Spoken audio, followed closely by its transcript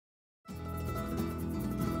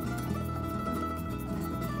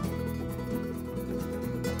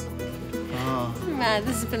Matt,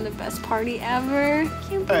 this has been the best party ever.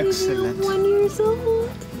 Can't believe Excellent. you're 1 year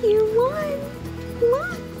old. You're one.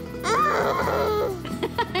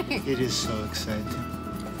 It is so exciting.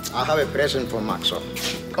 I have a present for Maxo.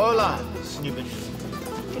 Hola, Señor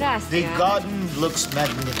Benjamin. Gracias. The garden looks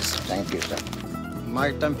magnificent. Thank you, sir.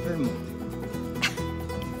 Mike está enfermo.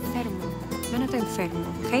 Enfermo. No, no está enfermo,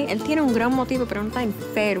 ¿ok? Él tiene un gran motivo, pero no está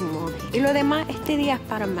enfermo. Y lo demás, este día es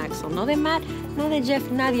para Maxwell. No de Matt, no de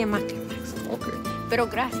Jeff, nadie más que Maxwell. Okay. Pero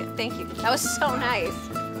gracias, thank you. That was so nice.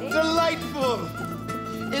 Delightful.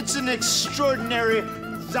 It's an extraordinary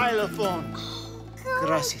xylophone.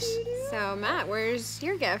 Gracias. So, Matt, where's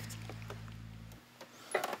your gift?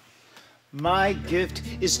 My gift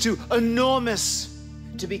is too enormous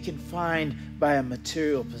to be confined by a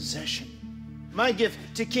material possession. My gift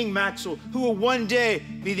to King Maxwell, who will one day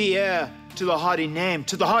be the heir to the haughty name,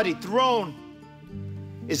 to the haughty throne,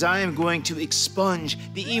 is I am going to expunge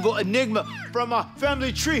the evil enigma from our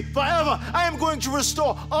family tree forever. I am going to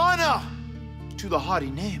restore honor to the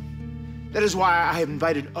haughty name. That is why I have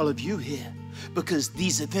invited all of you here, because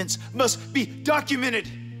these events must be documented.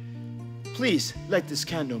 Please light this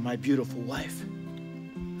candle, my beautiful wife.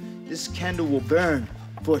 This candle will burn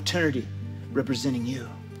for eternity, representing you.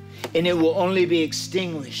 And it will only be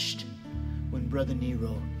extinguished when Brother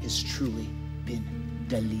Nero has truly been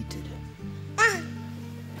deleted.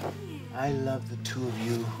 I love the two of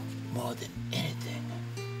you more than anything.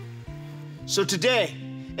 So today,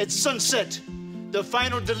 at sunset, the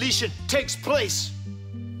final deletion takes place.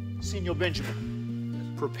 Senor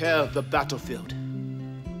Benjamin, prepare the battlefield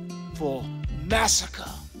for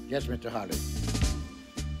massacre. Yes, Mr. Harley.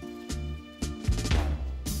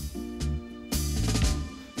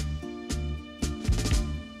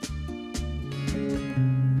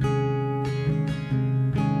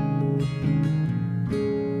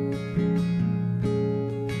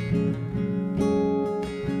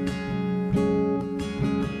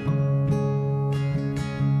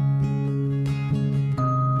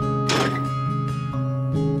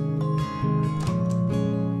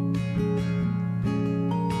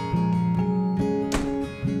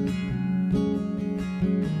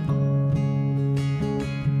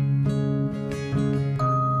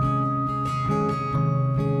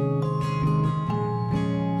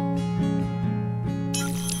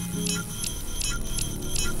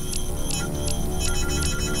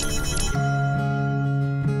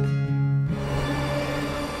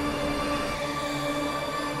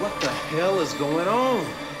 What the hell is going on?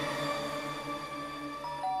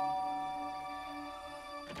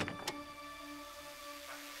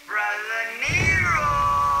 Brother Nero!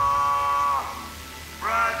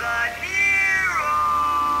 Brother Nero!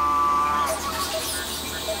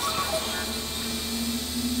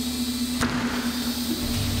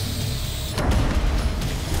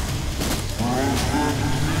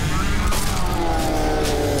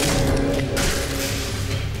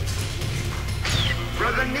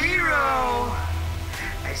 Brother Nero!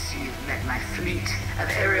 I see you've met my fleet of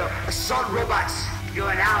aerial assault robots. You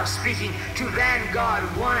are now speaking to Vanguard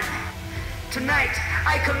 1. Tonight,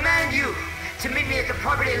 I command you to meet me at the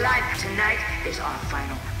property line. Tonight is our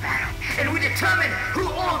final battle. And we determine who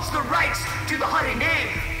owns the rights to the Haughty name,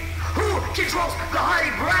 who controls the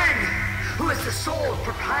Haughty brand, who is the sole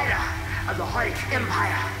proprietor of the Haughty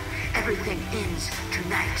Empire. Everything ends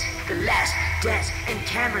tonight. The last dance in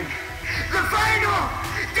Cameron. The final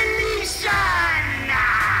deletion!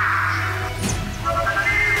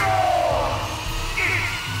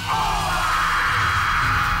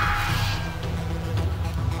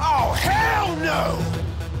 Oh, hell no!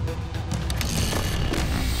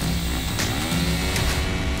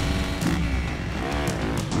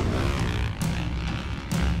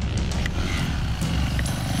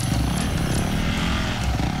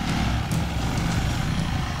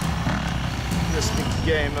 This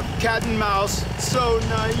game of cat and mouse, so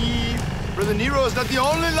naive. Brother Nero is not the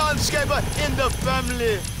only landscaper in the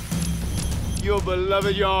family. Your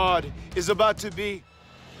beloved yard is about to be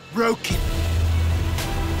broken.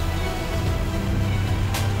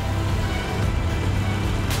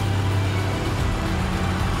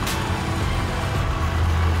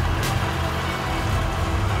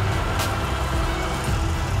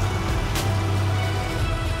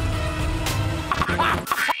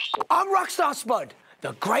 I'm Rockstar Spud,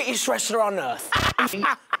 the greatest wrestler on earth.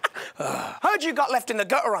 Heard you got left in the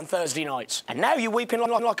gutter on Thursday nights, and now you're weeping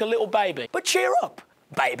like a little baby. But cheer up,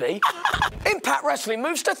 baby. Impact Wrestling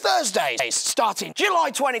moves to Thursdays, starting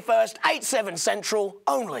July 21st, 8/7 Central,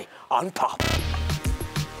 only on Pop.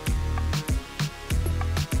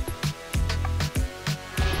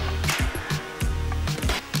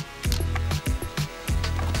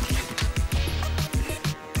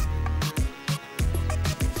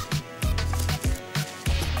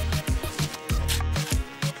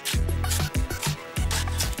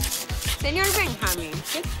 Señor Benjamin,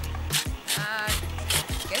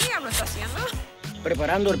 ¿qué diablo está haciendo?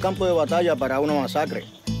 Preparando el campo de batalla para una masacre.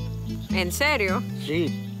 ¿En serio?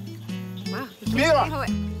 Sí. Wow. Mira!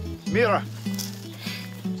 Mira,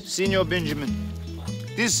 Senor Benjamin,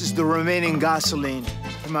 this is the remaining gasoline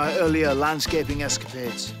from our earlier landscaping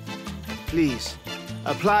escapades. Please,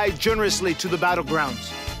 apply generously to the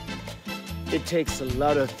battlegrounds. It takes a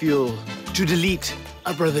lot of fuel to delete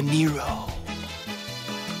our brother Nero.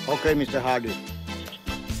 Okay, Mr. Hardy.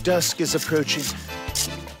 Dusk is approaching.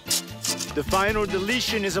 The final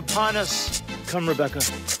deletion is upon us. Come, Rebecca.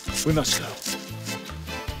 We must go.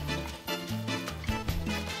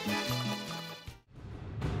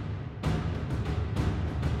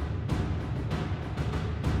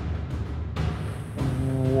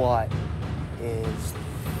 What is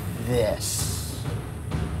this?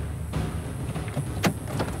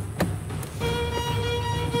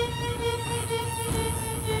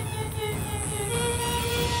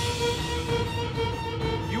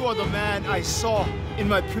 You are the man I saw in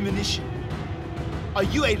my premonition. Are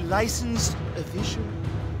you a licensed official?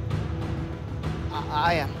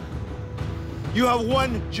 I am. You have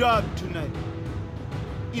one job tonight.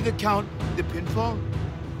 Either count the pinfall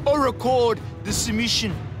or record the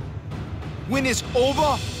submission. When it's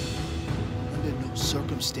over, under no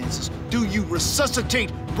circumstances do you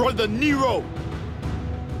resuscitate Brother Nero,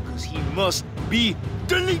 because he must be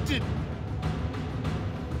deleted.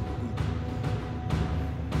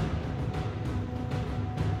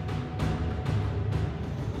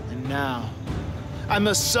 And now, I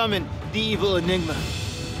must summon the evil enigma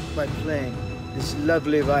by playing this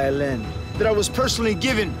lovely violin that I was personally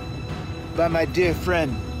given by my dear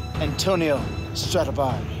friend, Antonio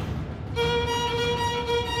Stradivari.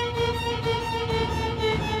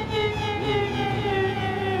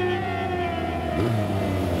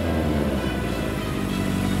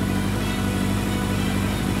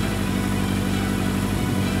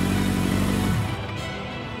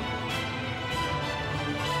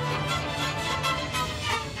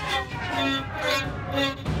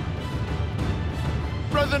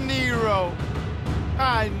 Brother Nero,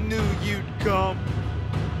 I knew you'd come.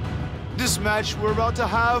 This match we're about to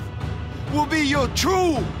have will be your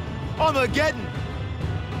true Armageddon.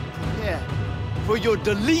 Prepare for your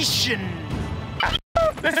deletion.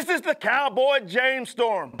 This is the Cowboy James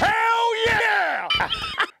Storm. Hell yeah!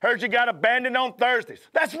 Heard you got abandoned on Thursdays.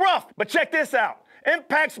 That's rough, but check this out.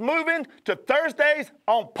 Impact's moving to Thursdays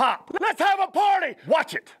on Pop. Let's have a party!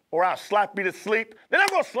 Watch it, or I'll slap you to sleep. Then I'm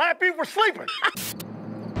gonna slap you for sleeping.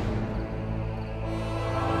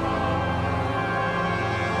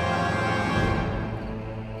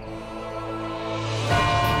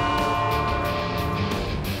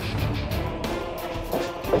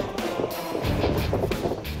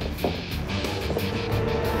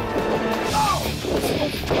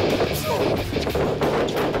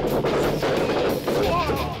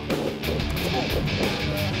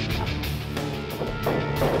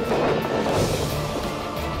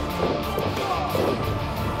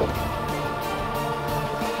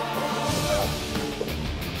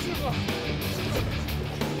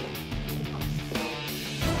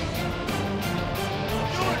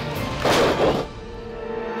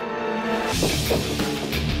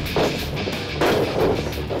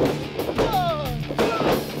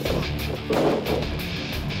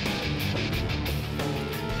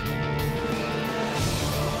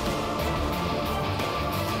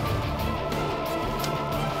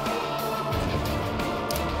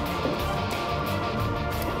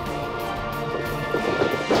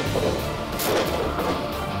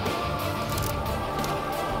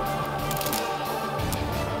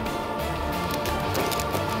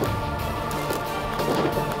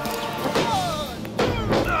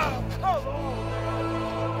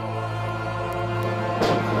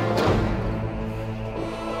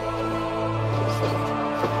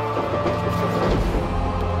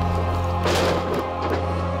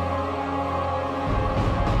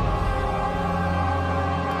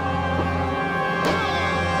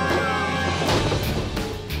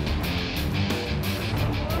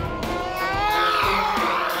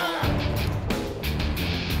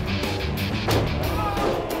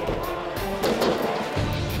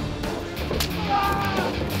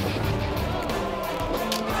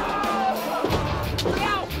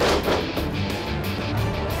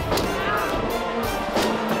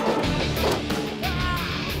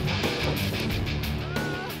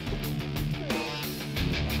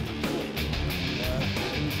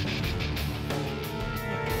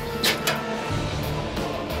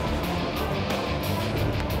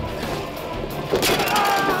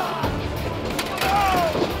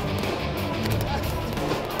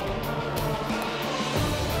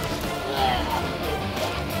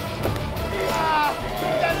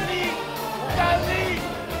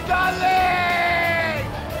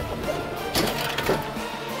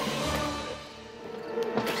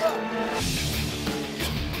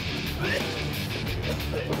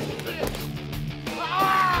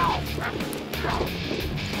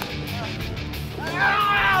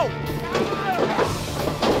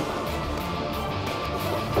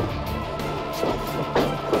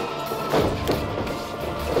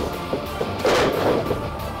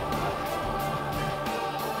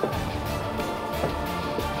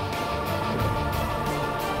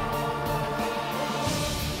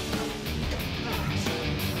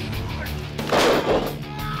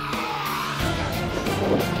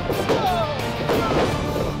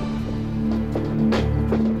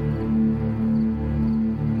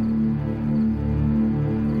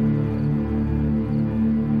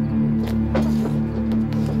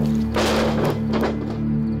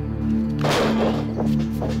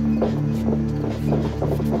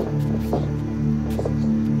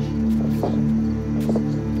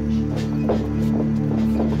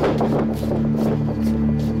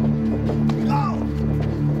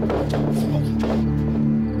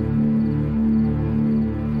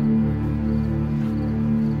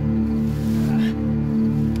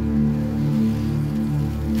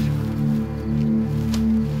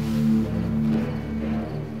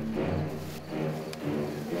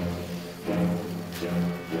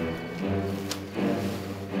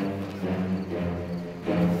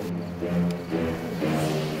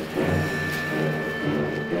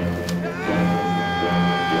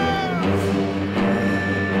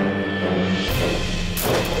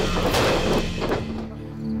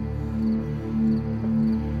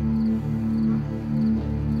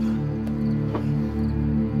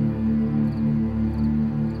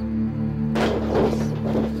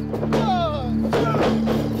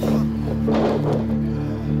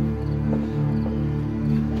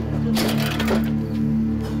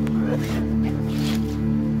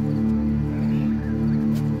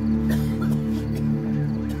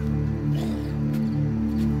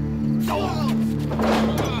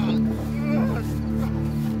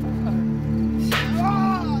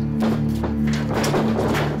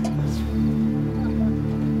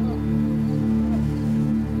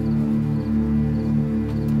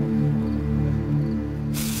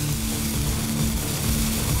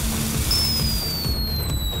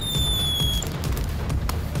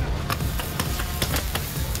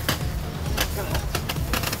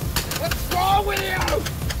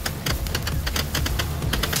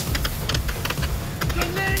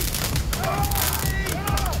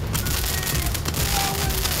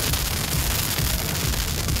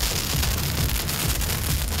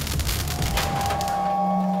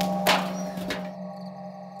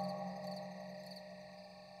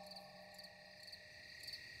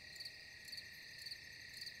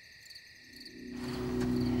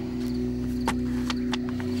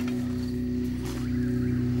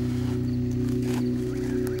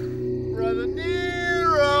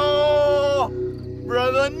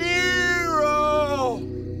 Brother Nero!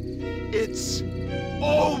 It's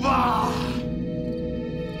over!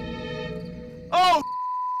 Oh!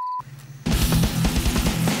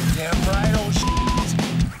 Damn right, old shit.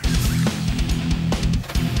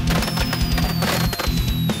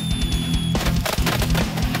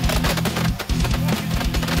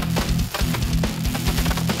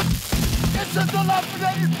 This is the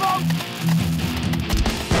dilapidated boat!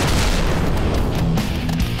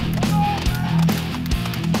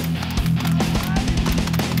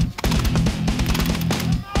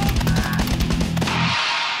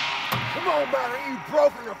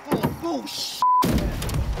 Broken or full of bullshit.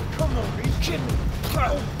 Come on, are you kidding me?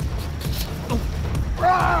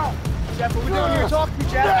 Jeff, what we doing here? Talk to me,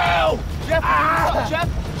 Jeff. No! Jeff, Jeff,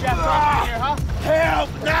 talk to me here, huh? Help,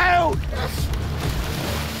 no!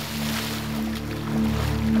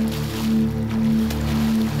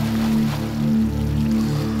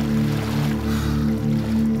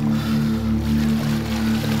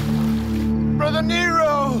 Brother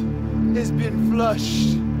Nero has been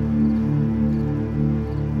flushed.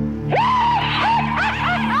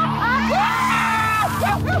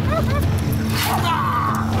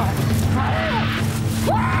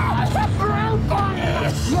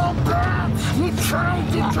 You tried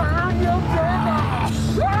to drown your brother!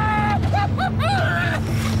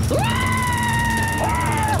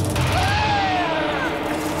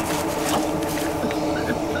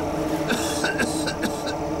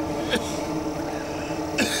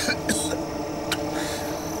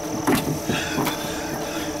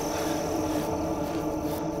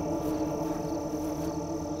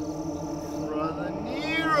 Brother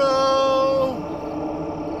Nero!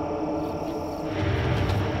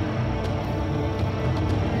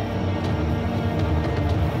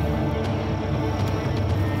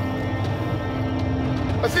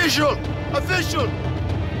 Official! Official!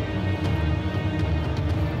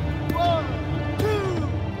 1, 2,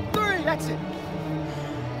 3, that's it.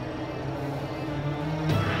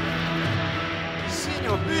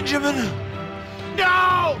 Senor Benjamin!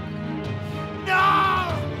 No! No!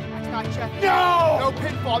 That's not Jeff. No! No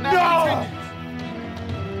pinfall, now No!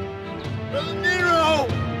 Brother Nero!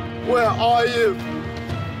 Where are you?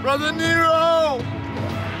 Brother Nero!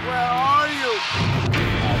 Where are you?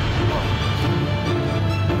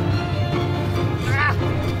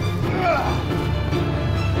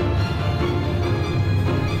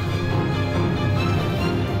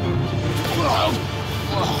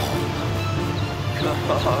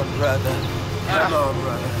 Come on, brother. Come on,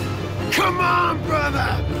 brother. Come on,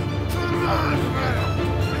 brother! Come on, brother!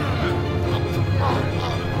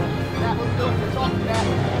 Matt, what are you doing here? Talk to Matt.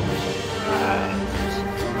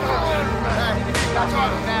 Stop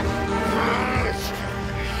talking, Matt.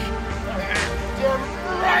 Damn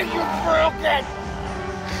right, you broken!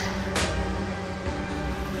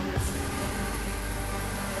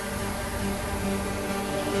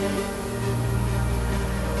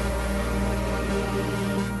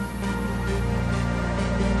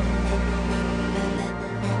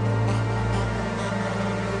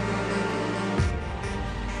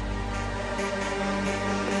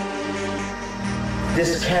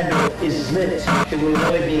 This candle is lit. It will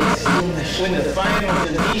only be extinguished when the final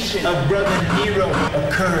deletion of Brother Nero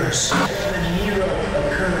occurs.